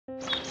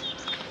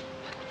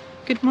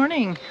Good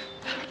morning.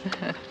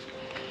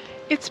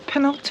 It's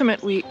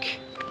penultimate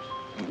week,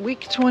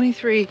 week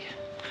 23.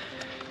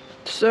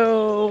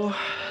 So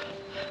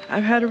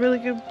I've had a really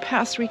good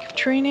past week of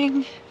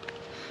training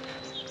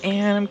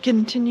and I'm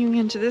continuing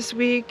into this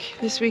week.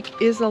 This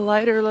week is a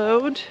lighter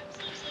load.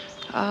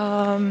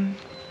 I'd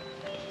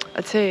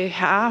say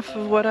half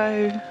of what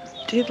I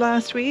did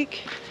last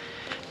week.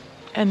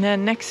 And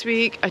then next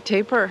week I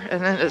taper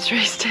and then it's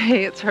race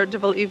day. It's hard to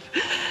believe.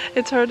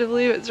 It's right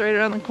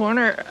around the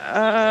corner.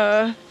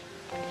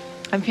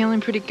 I'm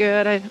feeling pretty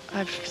good.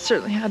 I've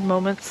certainly had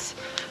moments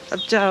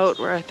of doubt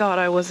where I thought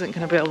I wasn't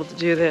going to be able to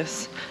do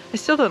this. I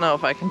still don't know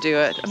if I can do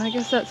it. And I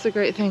guess that's the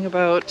great thing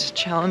about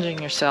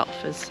challenging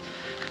yourself, is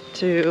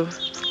to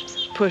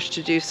push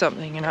to do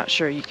something you're not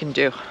sure you can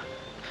do.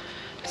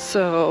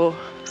 So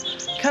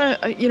kind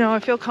of, I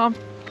feel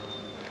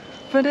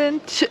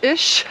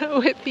confident-ish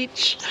with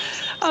each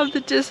of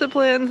the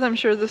disciplines. I'm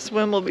sure the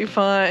swim will be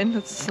fine.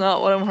 That's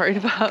not what I'm worried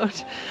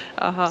about.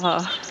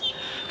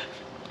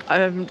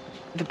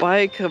 The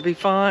bike will be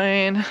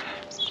fine.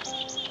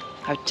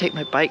 I take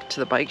my bike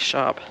to the bike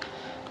shop.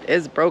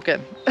 It's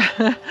broken.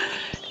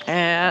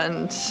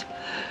 And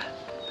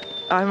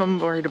I'm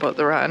worried about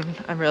the run.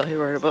 I'm really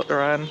worried about the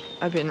run.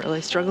 I've been really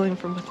struggling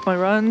with my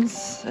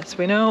runs, as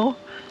we know.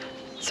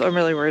 So I'm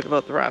really worried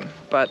about the run.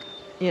 But,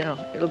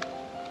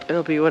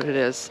 it'll be what it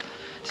is.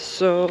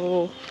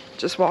 So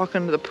just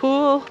walking to the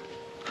pool.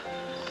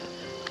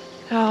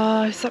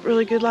 I slept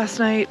really good last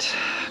night.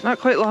 Not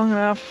quite long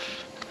enough.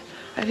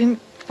 I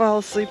didn't fall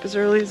asleep as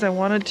early as I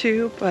wanted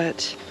to,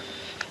 but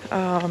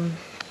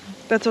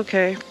that's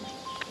okay.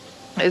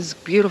 It's a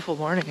beautiful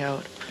morning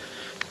out.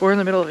 We're in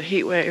the middle of a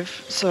heat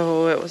wave,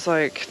 so it was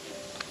like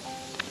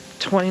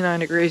 29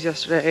 degrees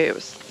yesterday. It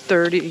was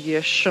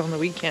 30-ish on the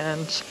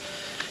weekend,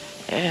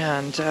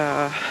 and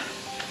a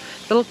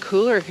little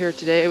cooler here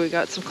today. We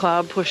got some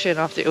cloud push in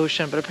off the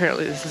ocean, but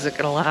apparently this isn't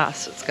gonna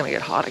last. It's gonna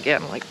get hot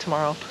again like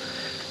tomorrow.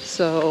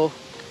 So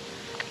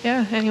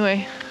yeah,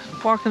 anyway,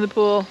 walk in the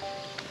pool,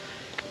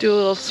 do a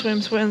little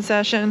swim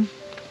session,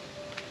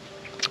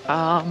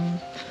 and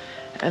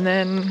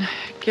then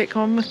get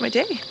going with my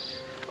day.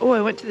 Oh,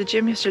 I went to the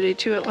gym yesterday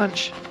too at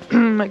lunch.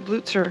 My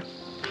glutes are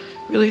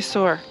really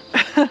sore.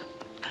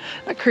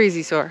 Not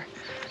crazy sore,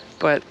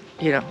 but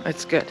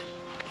it's good.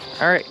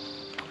 All right,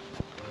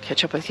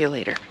 catch up with you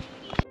later.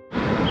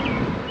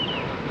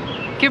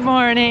 Good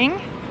morning.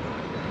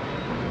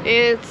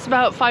 It's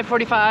about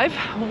 5:45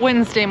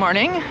 Wednesday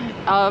morning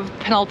of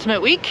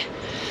penultimate week.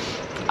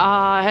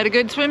 I had a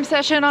good swim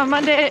session on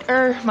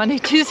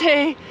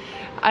Tuesday.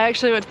 I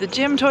actually went to the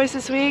gym twice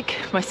this week.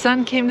 My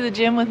son came to the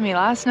gym with me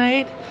last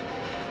night.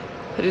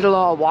 I did a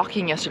lot of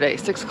walking yesterday,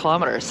 6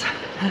 kilometers.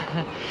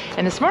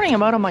 And this morning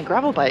I'm out on my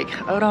gravel bike,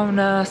 out on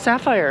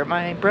Sapphire,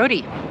 my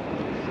Brody.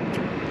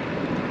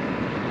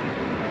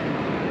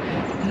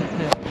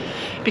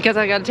 Because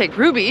I gotta take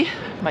Ruby,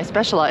 my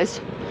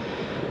Specialized,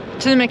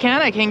 to the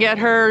mechanic and get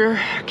her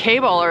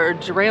cable or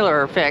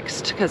derailleur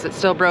fixed because it's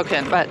still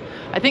broken. But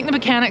I think the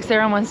mechanic's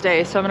there on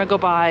Wednesday, so I'm gonna go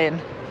by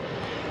and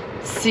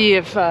see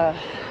if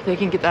they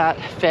can get that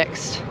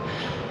fixed,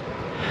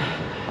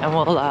 and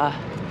we'll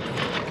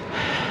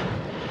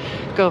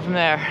go from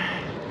there.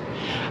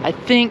 I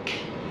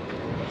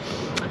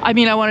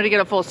wanted to get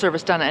a full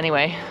service done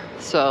anyway,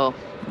 so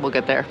we'll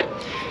get there.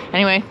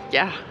 Anyway,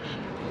 yeah,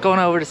 going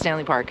over to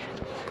Stanley Park.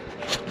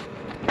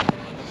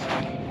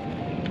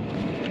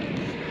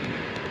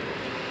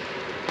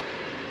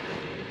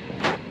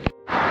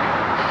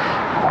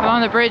 I'm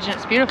on the bridge and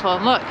it's beautiful,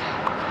 and look,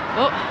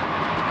 oh,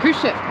 cruise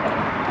ship.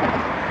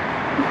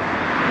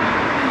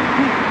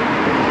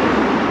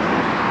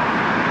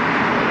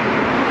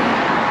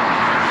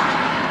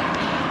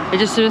 I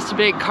just noticed a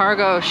big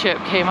cargo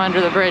ship came under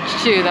the bridge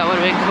too. That would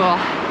have been cool.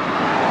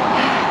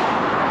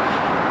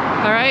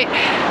 All right,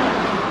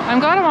 I'm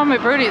glad I'm on my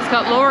Brody. It's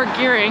got lower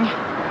gearing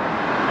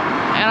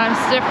and I'm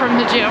stiff from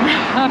the gym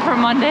from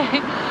Monday.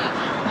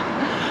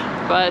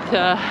 But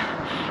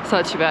it's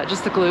not too bad,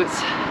 just the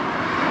glutes.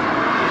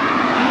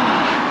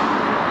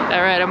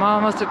 All right, I'm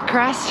almost at the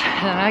crest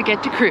and I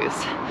get to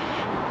cruise.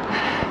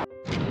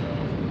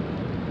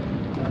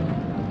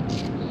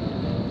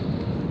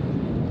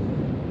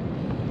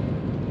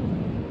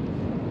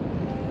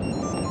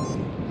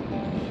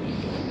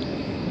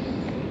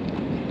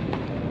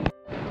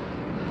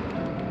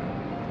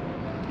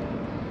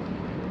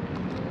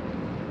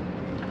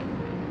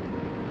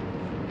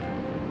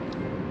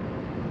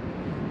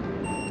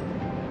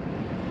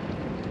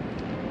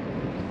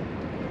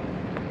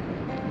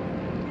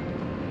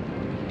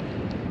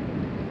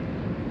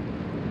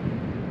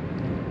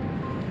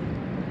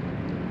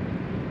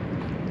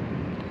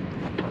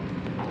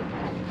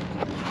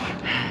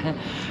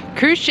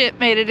 Cruise ship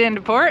made it into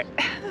port.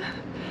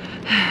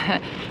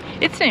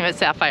 Its name is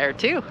Sapphire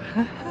too.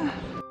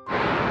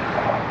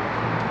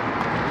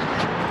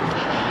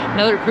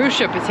 Another cruise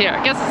ship is here.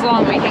 I guess it's a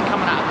long weekend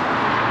coming up.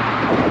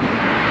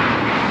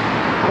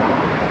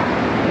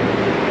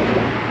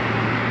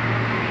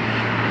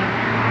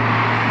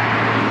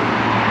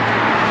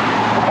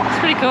 It's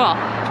pretty cool.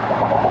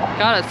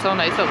 God, it's so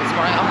nice out this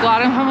morning. I'm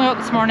glad I'm coming out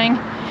this morning.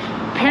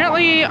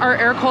 Apparently our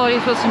air quality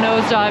is supposed to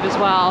nosedive as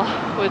well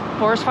with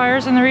forest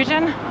fires in the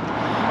region.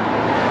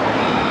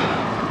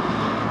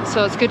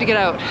 So it's good to get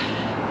out.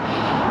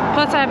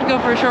 Plus I have to go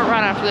for a short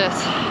run after this.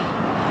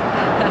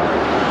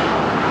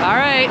 All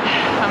right,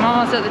 I'm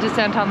almost at the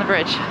descent on the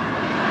bridge.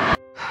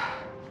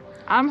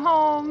 I'm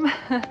home.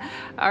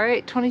 All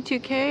right,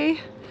 22K.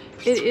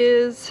 It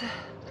is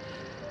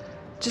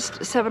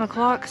just 7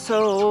 o'clock,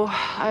 so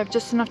I have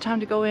just enough time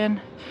to go in,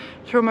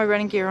 throw my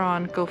running gear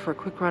on, go for a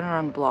quick run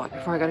around the block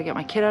before I gotta get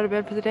my kid out of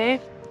bed for the day.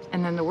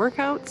 And then the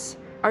workouts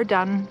are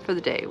done for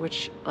the day,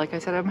 which, like I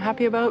said, I'm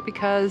happy about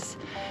because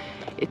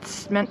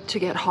it's meant to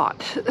get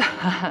hot.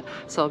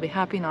 So I'll be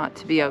happy not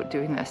to be out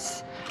doing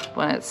this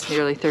when it's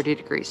nearly 30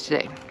 degrees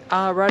today.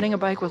 Riding a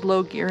bike with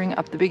low gearing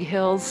up the big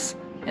hills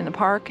in the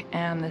park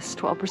and this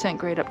 12%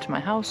 grade up to my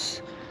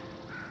house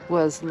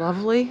was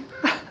lovely.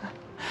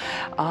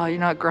 You're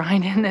not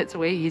grinding, it's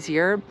way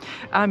easier.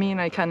 I mean,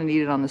 I kind of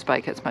need it on this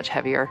bike, it's much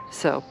heavier,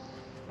 so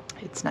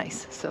it's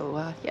nice.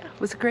 So yeah, it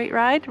was a great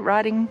ride.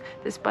 Riding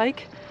this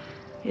bike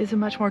is a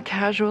much more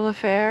casual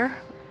affair.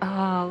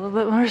 A little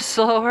bit more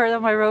slower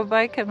than my road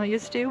bike I'm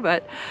used to,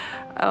 but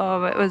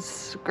it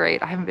was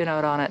great. I haven't been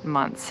out on it in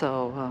months,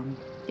 so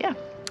yeah,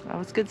 that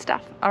was good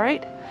stuff. All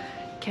right,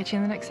 catch you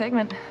in the next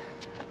segment.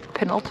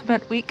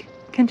 Penultimate week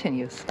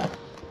continues.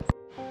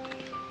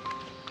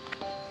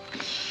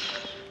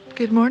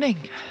 Good morning.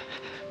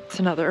 It's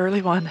another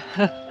early one.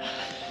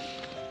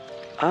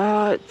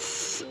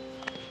 It's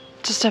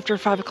just after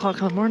 5 o'clock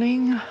in the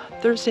morning,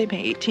 Thursday,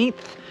 May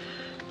 18th.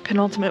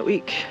 Penultimate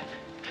week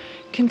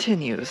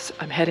continues.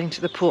 I'm heading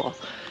to the pool.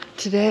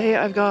 Today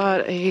I've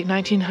got a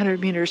 1900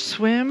 meter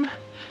swim,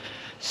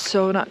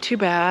 so not too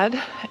bad.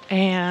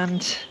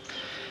 And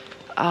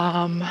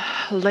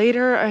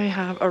later I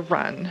have a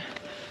run.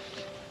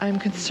 I'm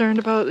concerned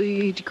about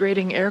the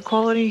degrading air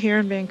quality here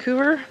in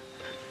Vancouver.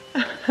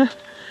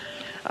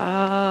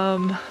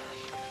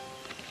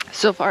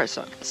 So far it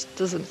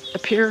doesn't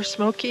appear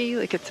smoky,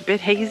 like it's a bit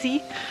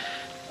hazy.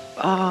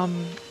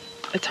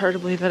 It's hard to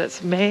believe that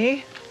it's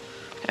May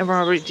and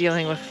we're already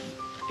dealing with,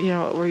 you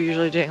know, what we're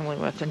usually dealing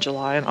with in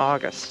July and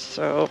August,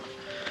 so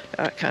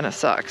that kind of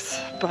sucks.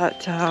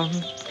 But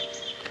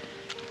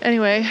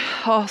anyway,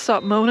 I'll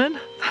stop moaning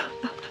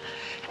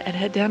and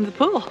head down to the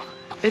pool.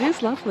 It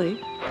is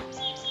lovely.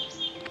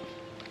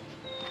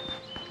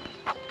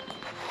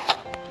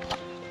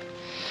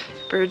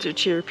 Birds are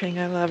chirping,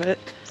 I love it.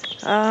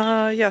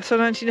 Yeah, so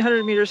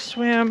 1900 meter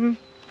swim.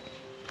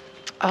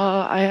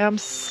 My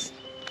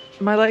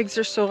legs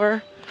are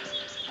sore.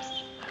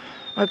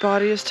 My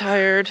body is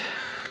tired.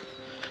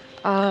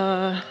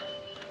 I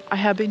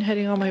have been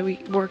hitting all my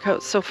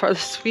workouts so far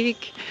this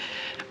week,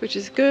 which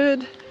is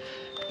good.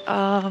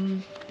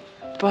 But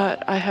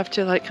I have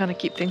to like kind of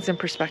keep things in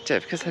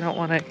perspective because I don't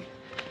want to,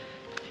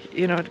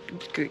 you know,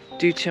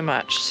 do too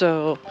much.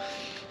 So,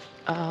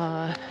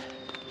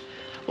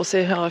 we'll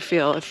see how I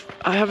feel. If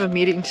I have a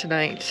meeting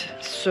tonight,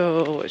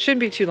 so it shouldn't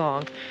be too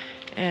long.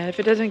 And if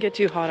it doesn't get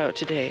too hot out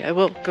today, I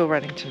will go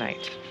running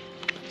tonight.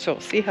 So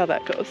we'll see how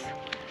that goes.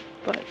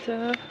 But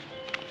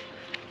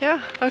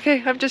yeah,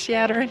 okay, I'm just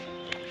yattering.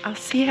 I'll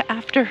see you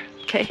after,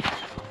 okay?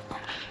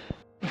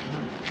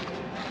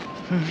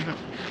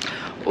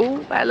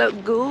 Oh, I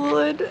look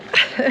good.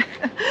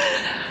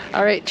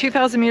 All right,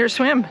 2,000 meter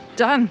swim,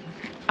 done.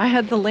 I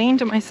had the lane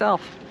to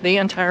myself the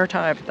entire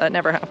time. That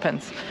never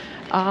happens.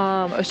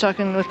 I was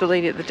talking with the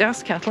lady at the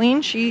desk,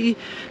 Kathleen. She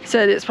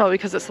said it's probably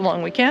because it's a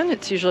long weekend.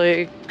 It's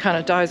usually kind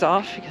of dies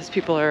off because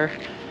people are,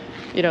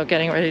 you know,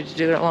 getting ready to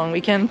do their long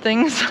weekend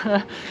things.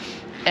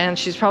 And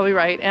she's probably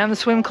right. And the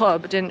swim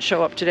club didn't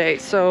show up today,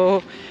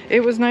 so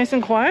it was nice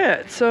and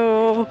quiet.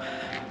 So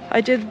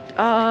I did,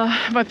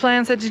 my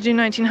plan said to do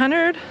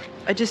 1900.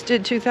 I just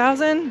did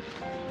 2000.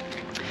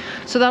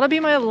 So that'll be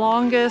my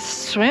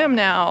longest swim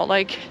now.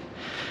 Like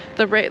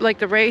the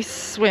race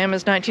swim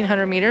is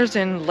 1900 meters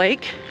in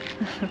lake.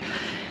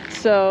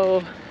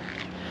 So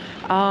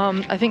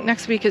I think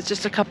next week is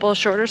just a couple of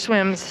shorter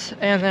swims,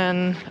 and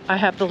then I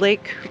have the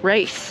lake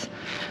race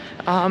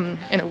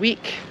in a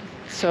week.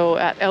 So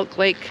at Elk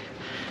Lake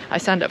I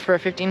signed up for a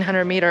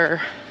 1500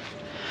 meter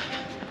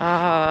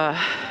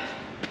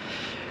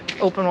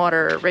open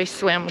water race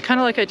swim, kind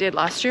of like I did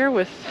last year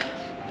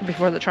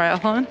before the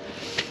triathlon.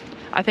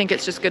 I think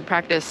it's just good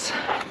practice,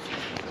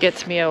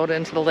 gets me out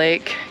into the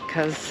lake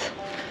because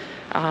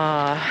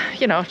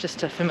you know, just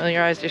to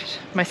familiarize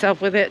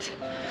myself with it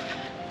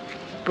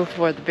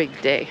before the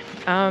big day.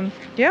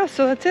 Yeah,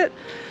 so that's it.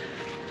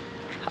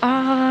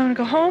 I'm gonna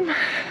go home,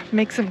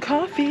 make some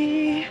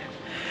coffee.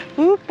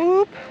 Whoop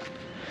whoop.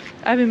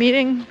 I have a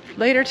meeting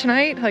later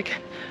tonight,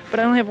 but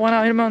I only have one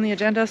item on the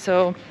agenda,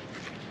 so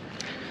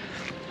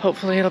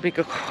hopefully it'll be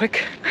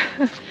quick.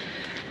 And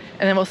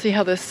then we'll see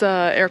how this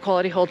air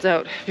quality holds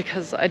out,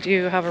 because I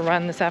do have a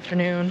run this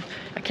afternoon.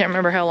 I can't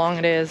remember how long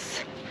it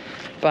is,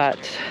 but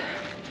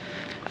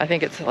I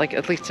think it's like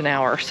at least an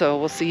hour, so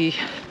we'll see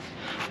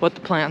what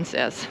the plan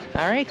says.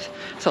 All right,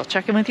 so I'll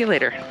check in with you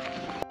later.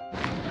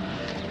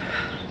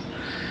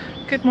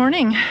 Good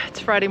morning. It's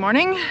Friday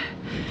morning.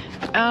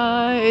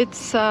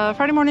 It's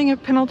Friday morning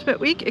of penultimate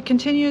week. It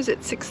continues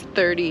at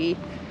 6:30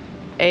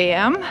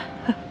 a.m.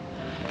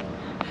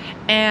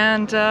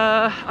 And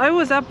I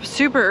was up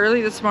super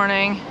early this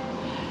morning.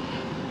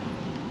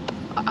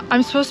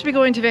 I'm supposed to be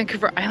going to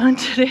Vancouver Island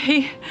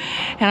today,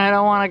 and I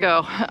don't want to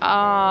go.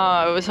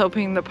 I was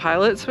hoping the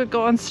pilots would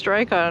go on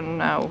strike on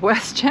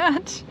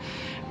WestJet,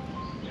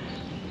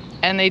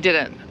 and they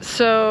didn't.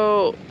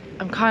 So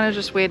I'm kind of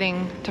just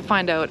waiting to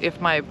find out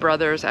if my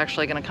brother's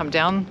actually going to come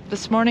down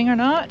this morning or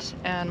not,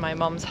 and my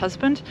mom's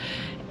husband.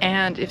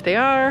 And if they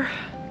are,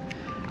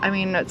 I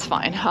mean, it's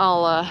fine.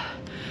 I'm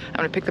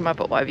going to pick them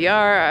up at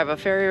YVR. I have a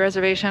ferry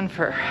reservation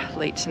for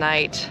late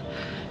tonight.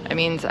 It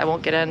means I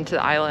won't get into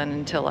the island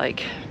until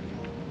like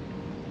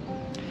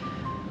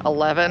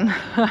 11.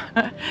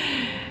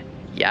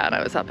 Yeah, and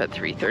I was up at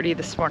 3:30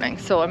 this morning,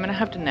 so I'm gonna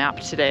have to nap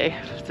today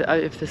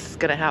if this is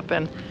gonna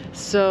happen.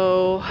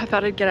 So I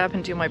thought I'd get up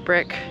and do my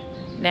brick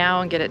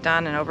now and get it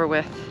done and over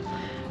with,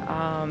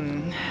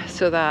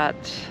 so that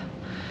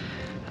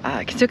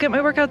I can still get my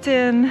workouts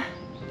in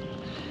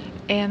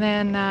and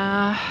then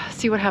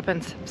see what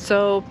happens.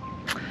 So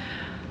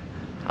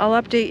I'll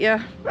update you.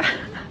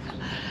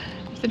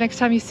 The next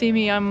time you see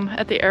me, I'm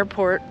at the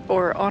airport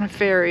or on a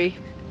ferry,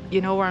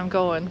 you know where I'm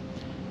going.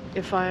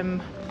 If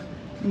I'm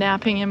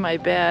napping in my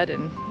bed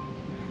and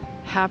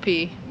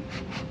happy,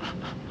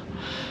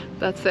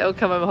 that's the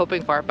outcome I'm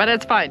hoping for, but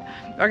it's fine.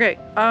 Okay,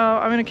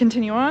 I'm gonna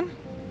continue on,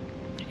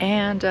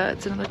 and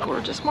it's another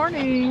gorgeous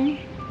morning.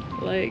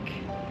 Like,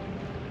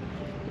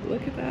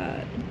 look at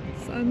that,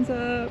 sun's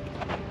up.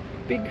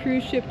 Big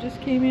cruise ship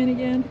just came in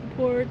again to the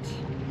port.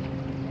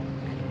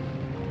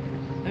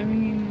 I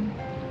mean,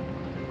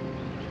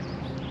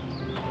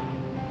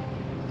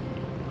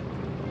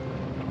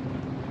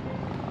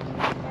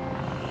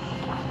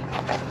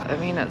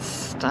 it's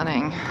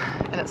stunning,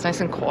 and it's nice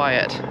and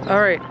quiet.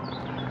 All right,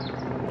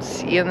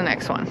 see you in the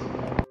next one.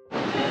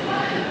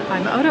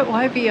 I'm out at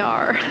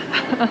YVR,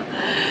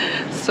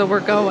 so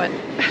we're going,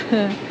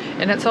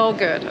 and it's all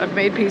good. I've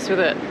made peace with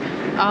it.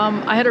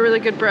 I had a really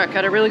good brick,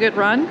 had a really good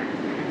run,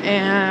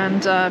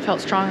 and felt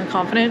strong and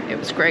confident. It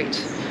was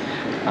great.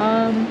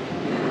 I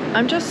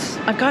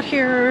got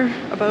here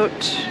about,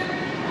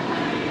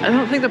 I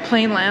don't think the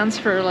plane lands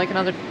for like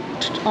another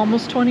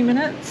almost 20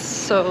 minutes,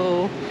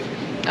 so,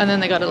 and then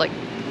they gotta like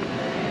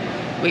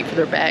wait for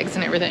their bags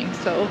and everything.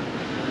 So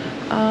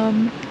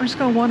I'm just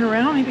gonna wander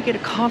around, maybe get a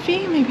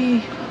coffee,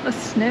 maybe a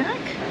snack,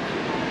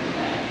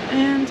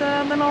 and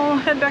then I'll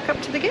head back up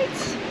to the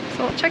gates.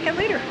 So I'll check in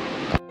later.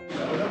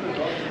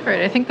 All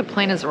right, I think the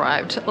plane has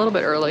arrived a little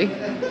bit early.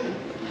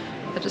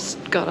 I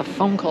just got a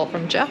phone call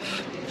from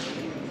Jeff,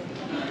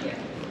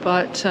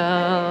 but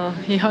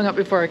he hung up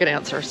before I could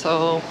answer.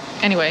 So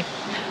anyway,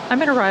 I'm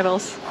at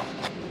arrivals.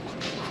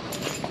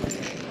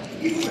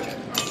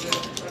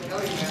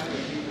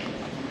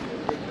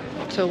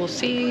 So we'll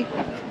see.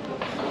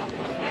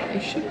 They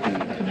should be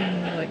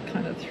coming like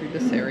kind of through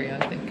this area,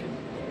 I think.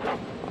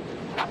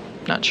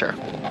 Not sure.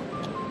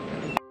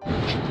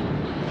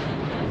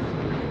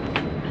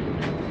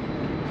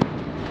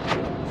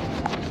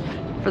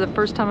 For the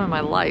first time in my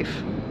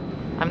life,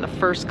 I'm the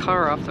first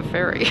car off the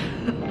ferry,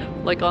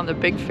 like on the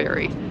big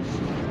ferry.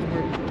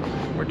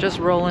 We're just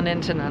rolling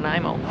into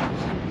Nanaimo.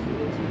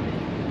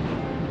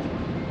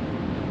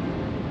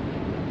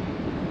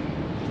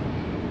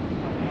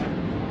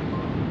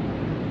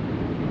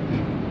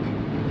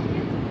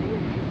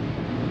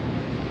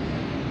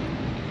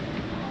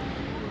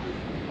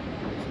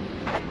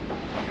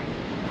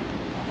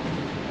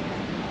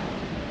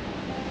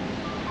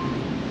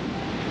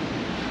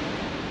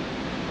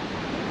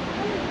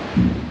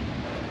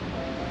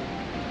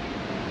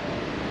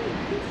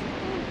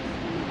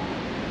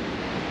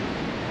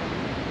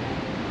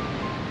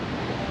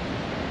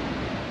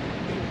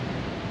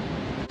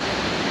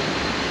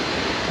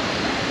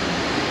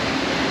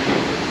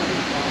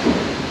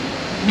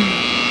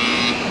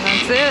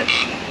 It.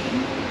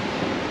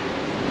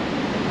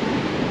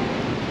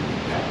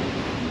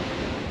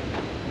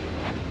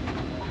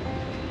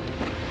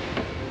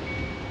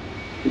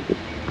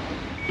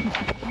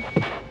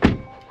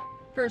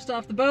 First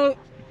off the boat,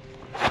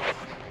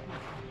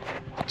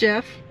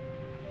 Jeff,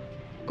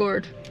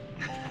 Gord.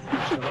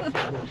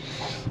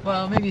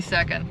 Well, maybe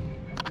second.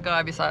 The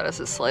guy beside us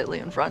is slightly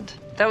in front.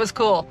 That was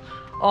cool.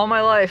 All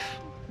my life,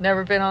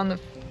 never been on this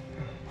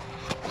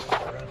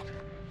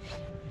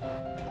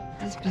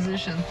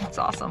position. It's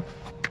awesome.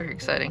 Very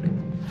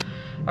exciting.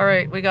 All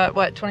right, we got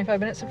what,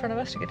 25 minutes in front of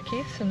us to get to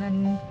Keith's, and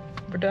then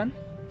we're done.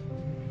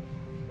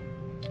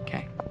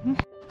 Okay.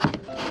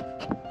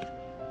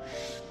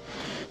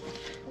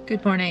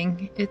 Good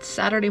morning. It's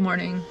Saturday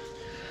morning.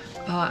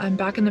 I'm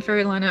back in the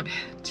ferry lineup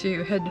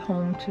to head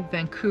home to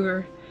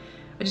Vancouver.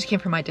 I just came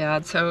from my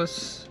dad's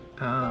house.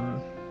 Yeah,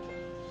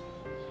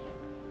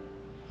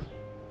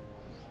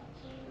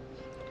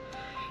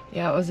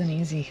 it wasn't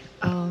easy.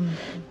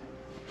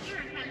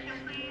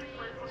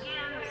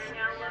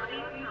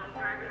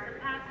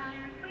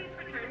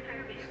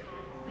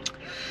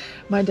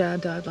 My dad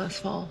died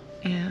last fall,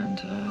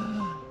 and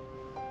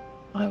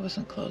I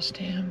wasn't close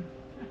to him.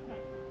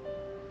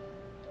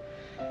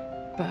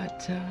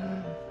 But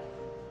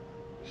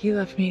he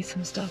left me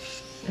some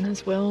stuff in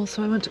his will,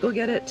 so I went to go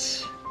get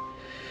it.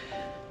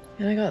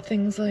 And I got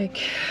things like,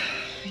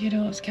 you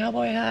know, his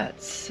cowboy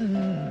hats and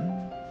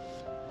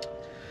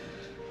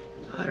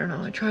I don't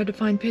know, I tried to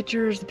find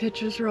pictures. The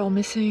pictures were all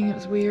missing. It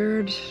was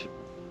weird.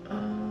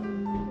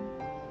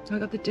 I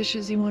got the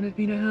dishes he wanted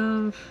me to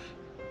have.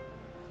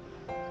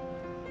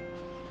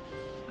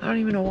 I don't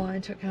even know why I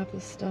took half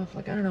this stuff.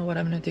 Like, I don't know what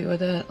I'm gonna do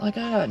with it. Like,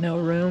 I got no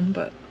room,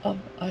 but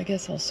I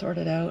guess I'll sort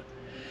it out.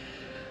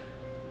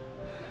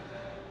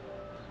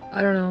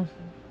 I don't know.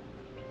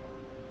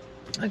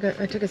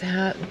 I took his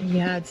hat he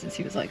had since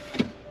he was like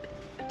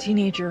a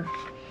teenager.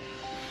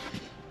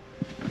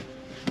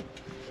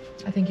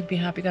 I think he'd be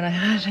happy that I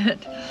had it.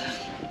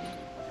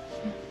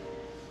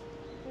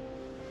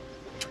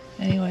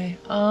 Anyway,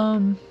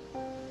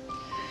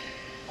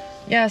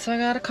 yeah, so I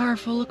got a car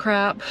full of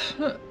crap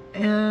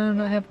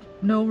and I have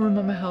no room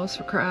in my house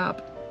for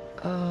crap.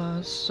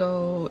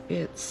 So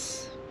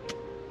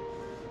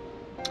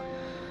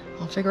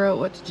I'll figure out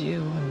what to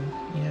do, and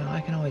you know,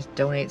 I can always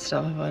donate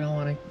stuff if I don't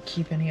want to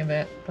keep any of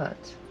it, but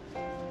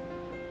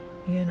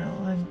you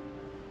know,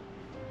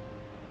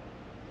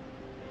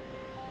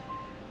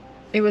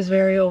 it was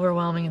very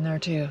overwhelming in there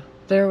too.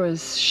 There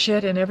was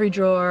shit in every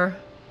drawer.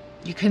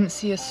 You couldn't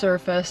see a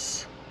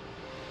surface.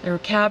 There were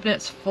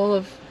cabinets full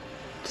of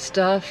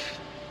stuff.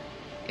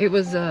 It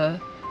was a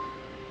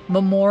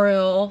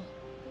memorial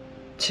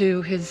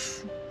to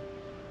his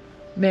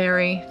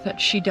Mary, that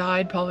she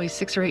died probably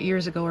 6 or 8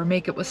 years ago. Her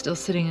makeup was still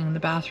sitting in the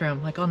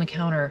bathroom, like on the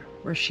counter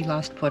where she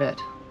last put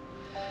it.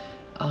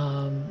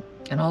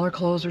 And all her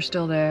clothes are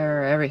still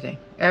there, everything.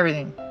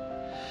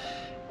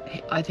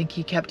 I think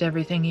he kept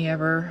everything he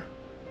ever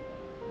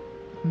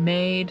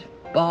made,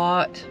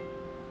 bought,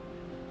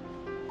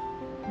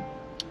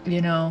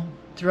 you know,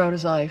 throughout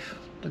his life.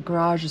 The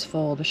garage is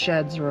full, the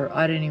sheds were,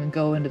 I didn't even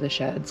go into the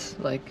sheds.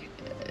 Like,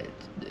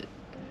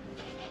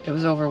 it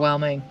was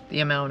overwhelming, the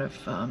amount of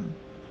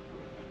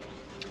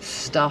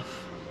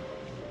stuff.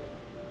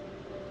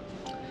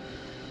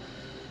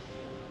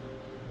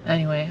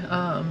 Anyway,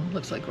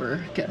 looks like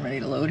we're getting ready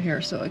to load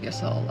here, so I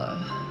guess I'll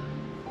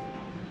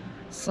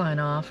sign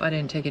off. I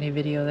didn't take any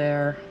video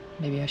there.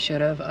 Maybe I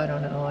should have. I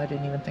don't know. I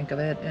didn't even think of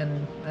it,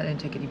 and I didn't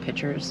take any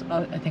pictures.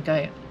 I think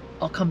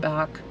I'll come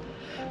back.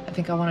 I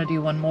think I want to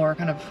do one more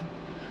kind of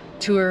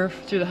tour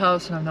through the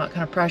house, and I'm not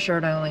kind of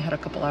pressured. I only had a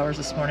couple hours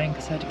this morning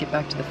because I had to get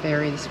back to the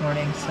ferry this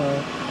morning,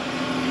 so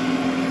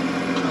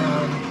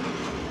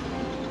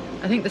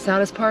I think the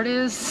saddest part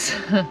is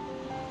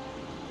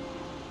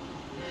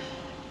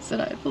that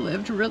I've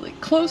lived really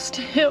close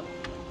to him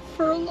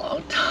for a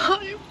long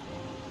time,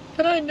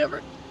 and I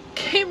never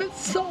came and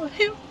saw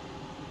him.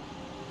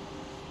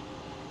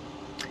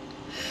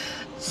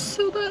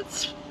 So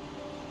that's,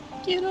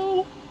 you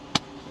know,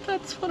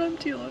 that's what I'm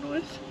dealing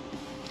with.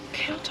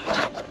 Okay, I'll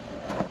talk to you.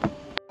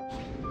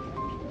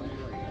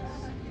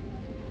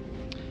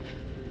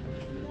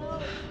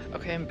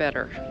 Okay, I'm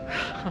better.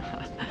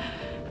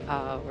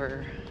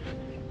 We're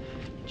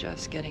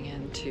just getting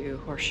into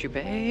Horseshoe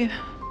Bay.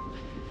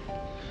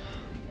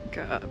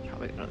 Got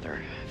probably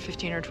another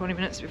 15 or 20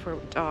 minutes before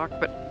we dock,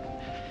 but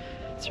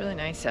it's really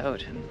nice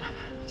out, and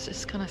I was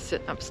just kind of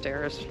sitting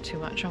upstairs with too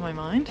much on my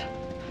mind.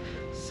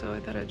 So I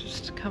thought I'd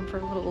just come for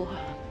a little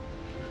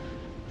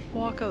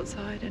walk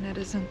outside, and it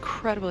is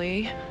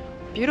incredibly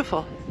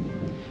beautiful.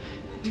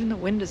 Even the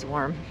wind is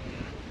warm.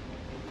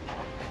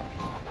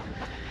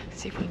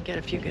 See if we can get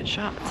a few good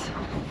shots.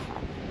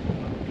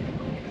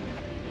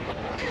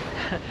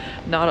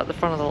 Not at the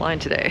front of the line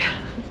today.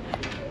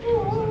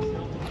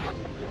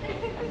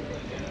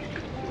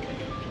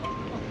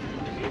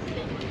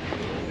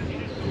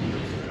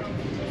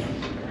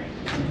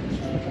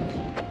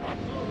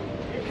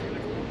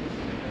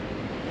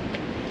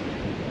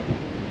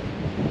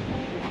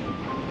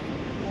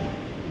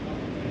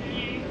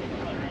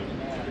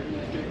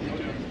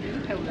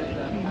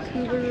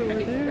 Vancouver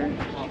over there. I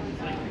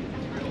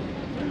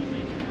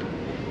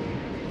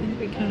think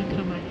we kind of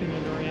come up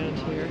and around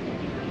here.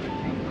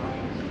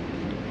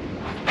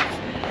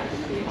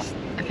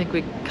 I think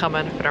we come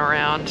up and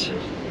around.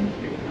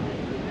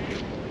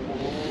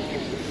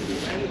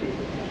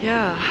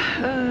 Yeah,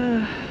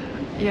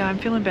 yeah, I'm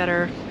feeling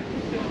better.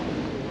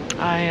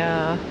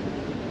 I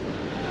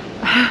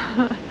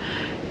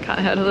kind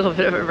of had a little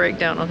bit of a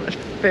breakdown on the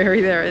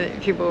ferry there. I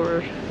think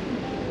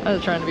I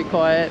was trying to be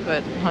quiet,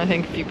 but I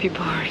think a few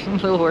people were a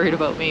little worried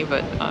about me,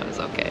 but I was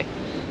okay.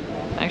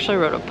 I actually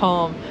wrote a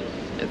poem.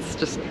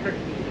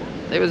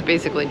 It was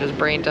basically just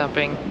brain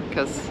dumping,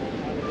 because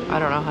I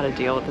don't know how to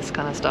deal with this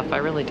kind of stuff. I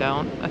really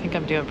don't. I think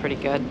I'm doing pretty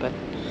good, but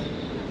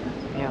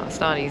you know, it's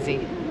not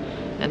easy.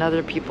 And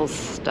other people's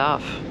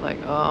stuff,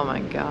 like, oh my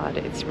God,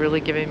 it's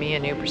really giving me a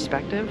new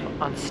perspective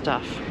on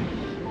stuff.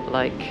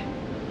 Like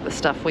the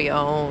stuff we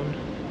own,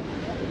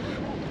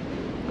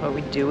 what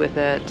we do with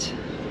it.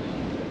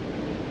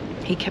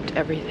 He kept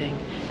everything.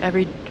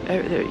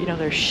 You know,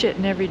 there's shit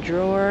in every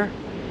drawer.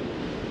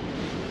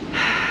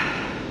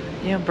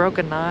 you know,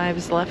 broken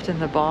knives left in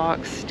the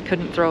box.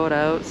 Couldn't throw it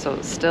out, so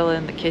it's still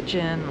in the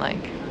kitchen.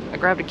 Like, I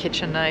grabbed a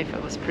kitchen knife.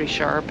 It was pretty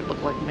sharp. It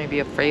looked like maybe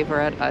a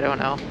favorite. I don't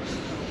know.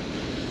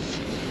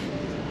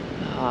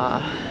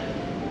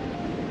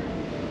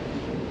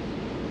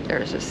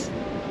 There's just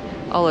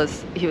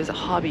he was a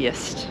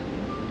hobbyist,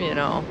 you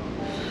know.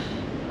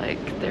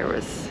 Like, there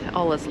was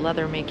all his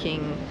leather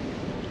making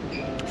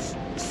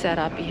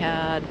setup he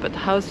had, but the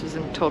house was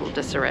in total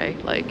disarray.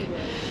 Like,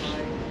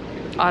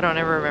 I don't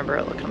ever remember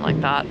it looking like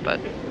that,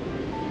 but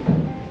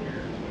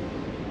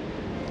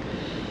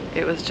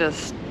it was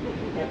just,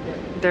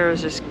 there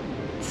was just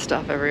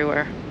stuff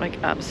everywhere, like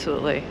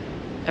absolutely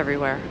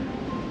everywhere.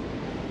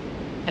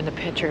 And the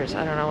pictures,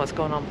 I don't know what's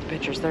going on with the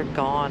pictures. They're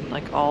gone,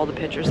 like all the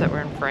pictures that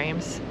were in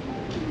frames.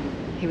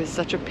 He was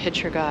such a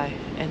picture guy,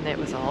 and it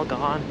was all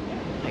gone.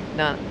 Like,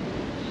 none.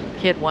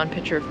 He had one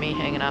picture of me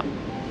hanging up.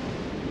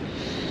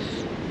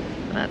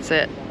 And that's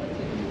it.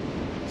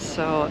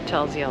 So it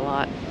tells you a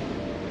lot.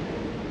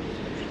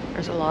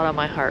 There's a lot on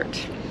my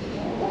heart.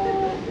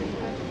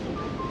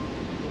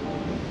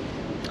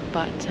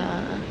 But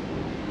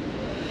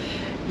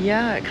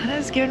yeah, it kind of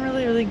has given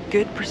really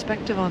good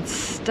perspective on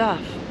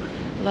stuff.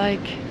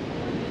 Like,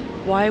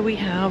 why we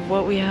have,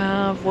 what we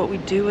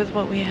do with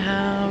what we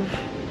have.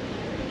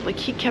 Like,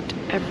 he kept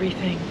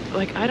everything.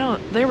 Like,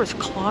 there was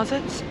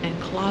closets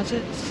and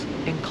closets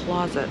and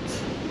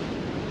closets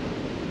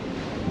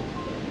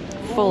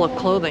full of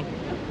clothing.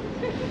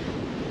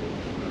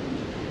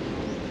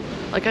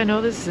 Like, I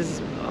know this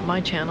is, my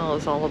channel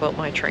is all about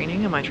my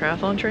training and my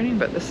triathlon training,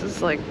 but this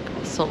is like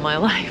also my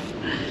life.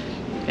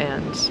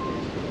 And,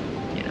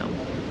 you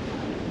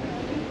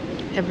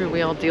know,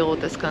 we all deal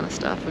with this kind of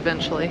stuff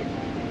eventually.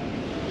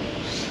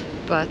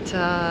 But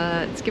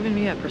it's given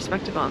me a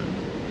perspective on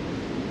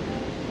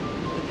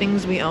the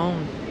things we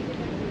own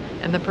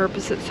and the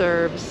purpose it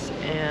serves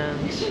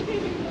and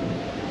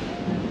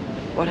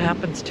what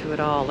happens to it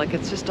all. Like,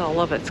 it's just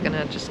all of it's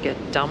gonna just get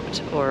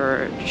dumped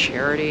or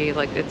charity.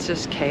 Like, it's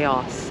just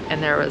chaos.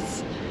 And there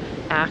was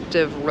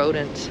active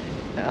rodent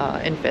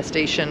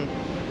infestation,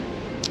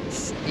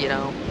 you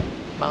know,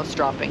 mouse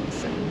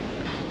droppings and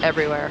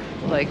everywhere.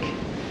 Like,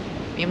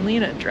 namely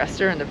in a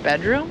dresser in the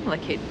bedroom.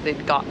 Like,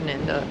 they'd gotten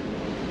into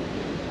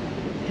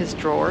his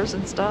drawers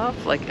and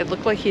stuff. Like, it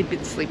looked like he'd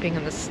been sleeping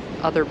in this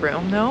other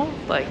room though,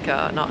 like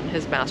not in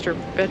his master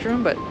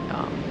bedroom, but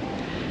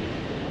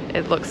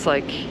it looks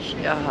like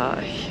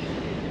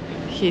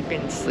he'd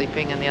been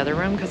sleeping in the other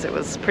room, because it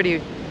was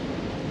pretty,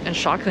 and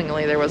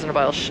shockingly there wasn't a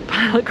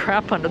pile of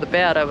crap under the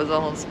bed. I was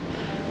almost,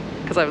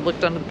 because I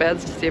looked under the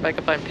beds to see if I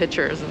could find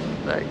pictures, and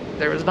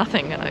there was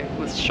nothing, and I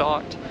was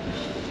shocked.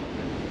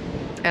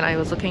 And I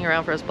was looking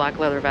around for his black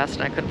leather vest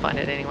and I couldn't find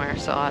it anywhere,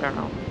 so I don't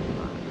know.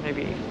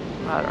 Maybe,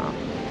 I don't know.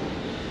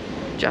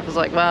 Jeff was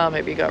like, well,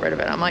 maybe he got rid of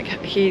it. I'm like,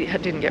 he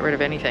didn't get rid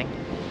of anything.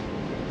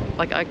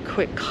 Like, I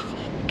quit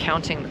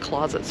counting the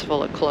closets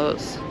full of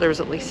clothes. There was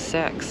at least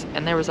 6,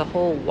 and there was a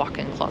whole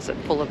walk-in closet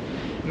full of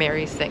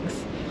Mary's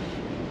things.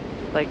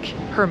 Like,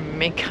 her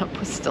makeup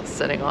was still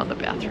sitting on the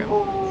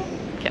bathroom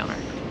counter.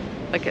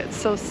 Like, it's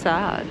so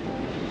sad.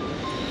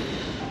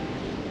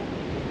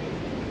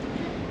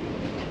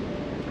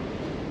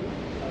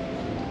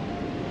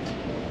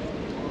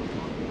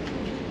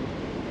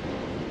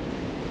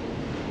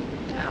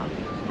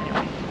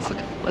 Anyway,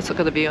 let's look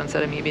at the view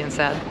instead of me being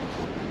sad.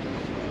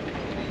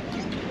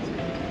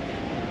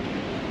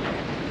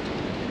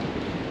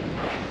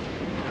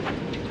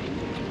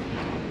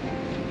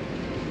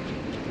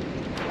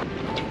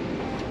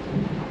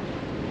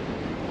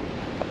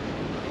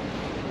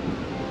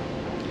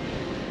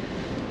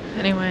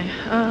 Anyway,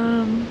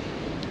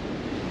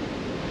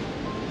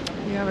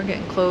 yeah, we're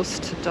getting close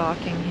to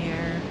docking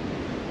here.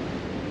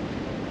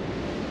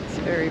 It's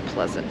very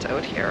pleasant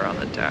out here on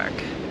the deck,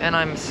 and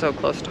I'm so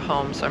close to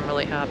home, so I'm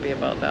really happy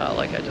about that.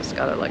 Like, I just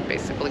gotta, like,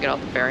 basically get off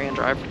the ferry and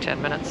drive for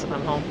 10 minutes and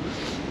I'm home.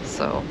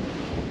 So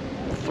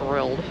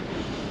thrilled.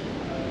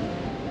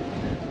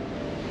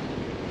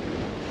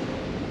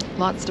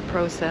 Lots to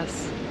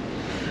process.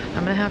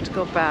 I'm gonna have to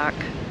go back.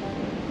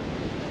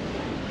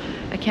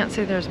 I can't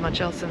say there's much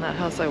else in that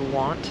house I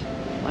want.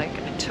 Like,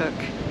 I took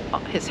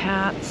his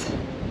hats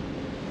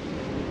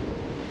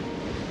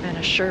and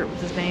a shirt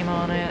with his name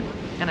on it,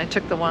 and I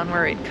took the one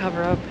where he'd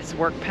cover up his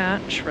work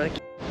patch where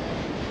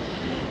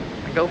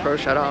my GoPro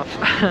shut off.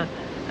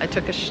 I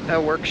took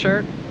a work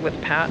shirt with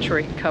a patch where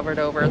he covered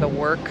over the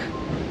work,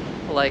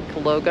 like,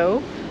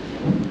 logo,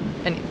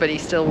 but he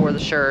still wore the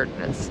shirt,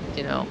 and it's,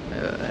 you know,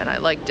 and I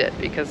liked it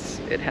because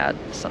it had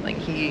something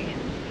he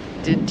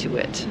did to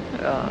it.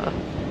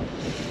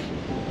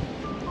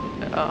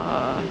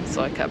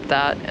 So I kept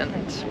that, and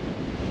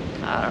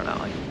I don't know,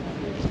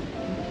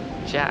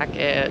 like,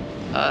 jacket,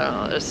 I don't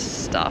know, there's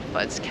stuff.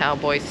 It's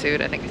cowboy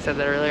suit, I think I said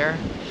that earlier.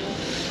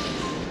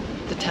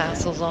 The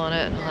tassels on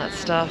it and all that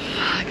stuff.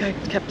 Like, I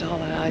kept all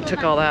that. I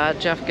took all that.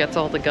 Jeff gets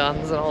all the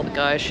guns and all the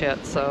guy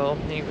shit, so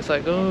he was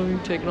like, oh, you're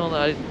taking all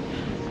that.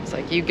 It's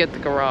like, you get the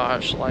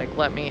garage, like,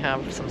 let me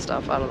have some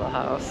stuff out of the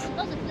house.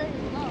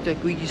 He's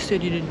like, well, you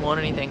said you didn't want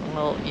anything.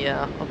 Well,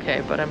 yeah,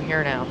 okay, but I'm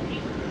here now.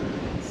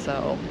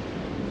 so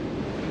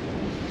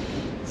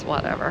it's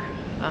whatever.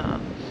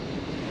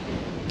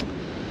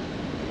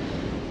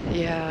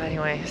 Yeah,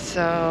 anyway,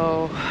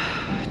 so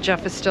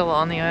Jeff is still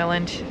on the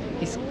island.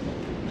 He's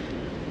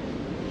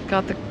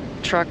got the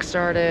truck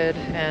started,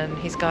 and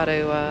he's got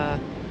to,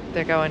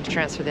 they're going to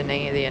transfer the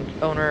name of the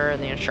owner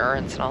and the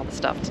insurance and all the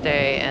stuff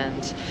today,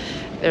 and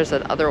there's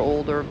another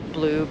older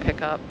blue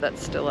pickup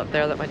that's still up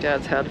there that my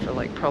dad's had for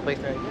like probably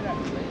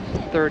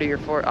 30 or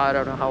 40, I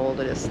don't know how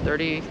old it is,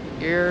 30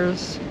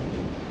 years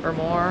or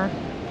more.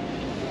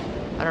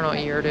 I don't know what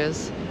year it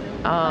is.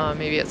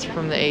 Maybe it's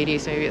from the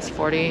 80s, maybe it's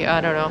 40, I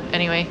don't know.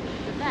 Anyway,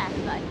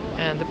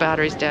 and the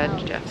battery's dead,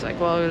 and Jeff's like,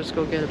 well, we'll just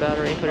go get a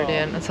battery and put it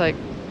in. It's like,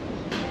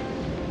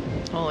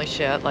 holy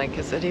shit, like,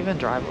 is it even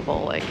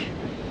drivable? Like,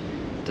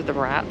 did the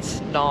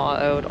rats gnaw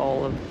out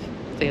all of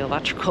the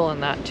electrical in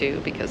that too?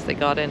 Because they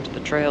got into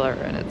the trailer,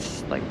 and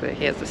it's like,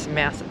 he has this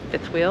massive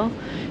fifth wheel,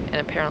 and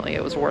apparently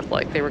it was worth,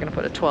 like, they were gonna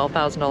put a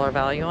 $12,000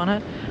 value on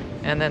it,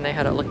 and then they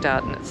had it looked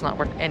at, and it's not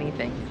worth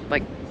anything.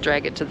 Like,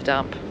 drag it to the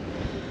dump,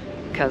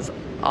 because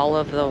all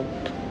of the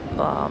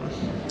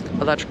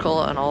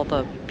electrical and all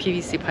the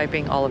PVC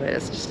piping, all of it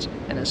is just,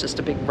 and it's just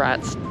a big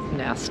rat's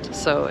nest.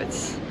 So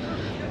it's,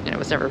 and it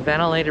was never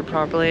ventilated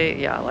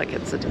properly. Yeah, like,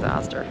 it's a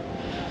disaster.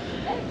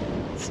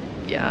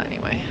 Yeah,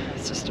 anyway,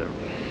 it's just a...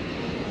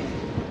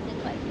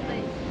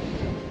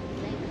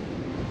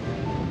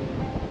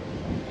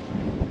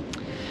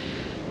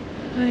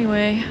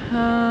 Anyway,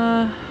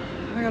 I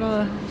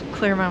gotta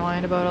clear my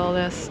mind about all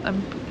this.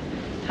 I'm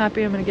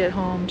happy I'm gonna get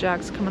home.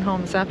 Jack's coming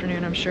home this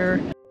afternoon, I'm sure.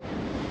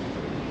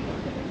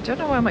 Don't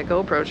know why my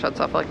GoPro shuts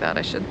off like that.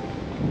 I should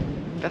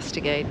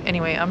investigate.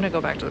 Anyway, I'm gonna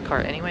go back to the car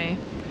anyway,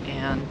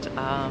 and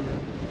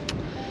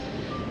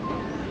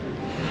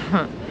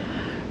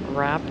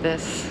wrap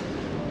this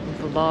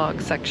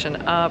vlog section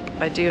up.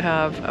 I do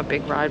have a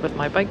big ride with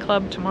my bike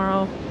club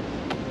tomorrow,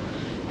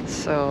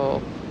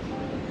 so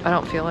I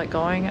don't feel like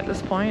going at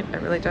this point. I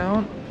really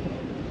don't.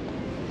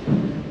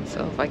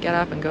 So if I get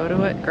up and go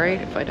to it,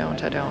 great. If I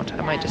don't, I don't.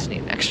 I might just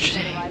need an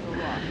extra day.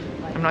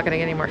 I'm not gonna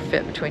get any more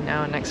fit between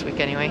now and next week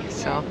anyway,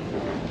 so.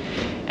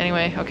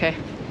 Anyway, okay.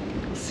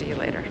 I'll see you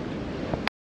later.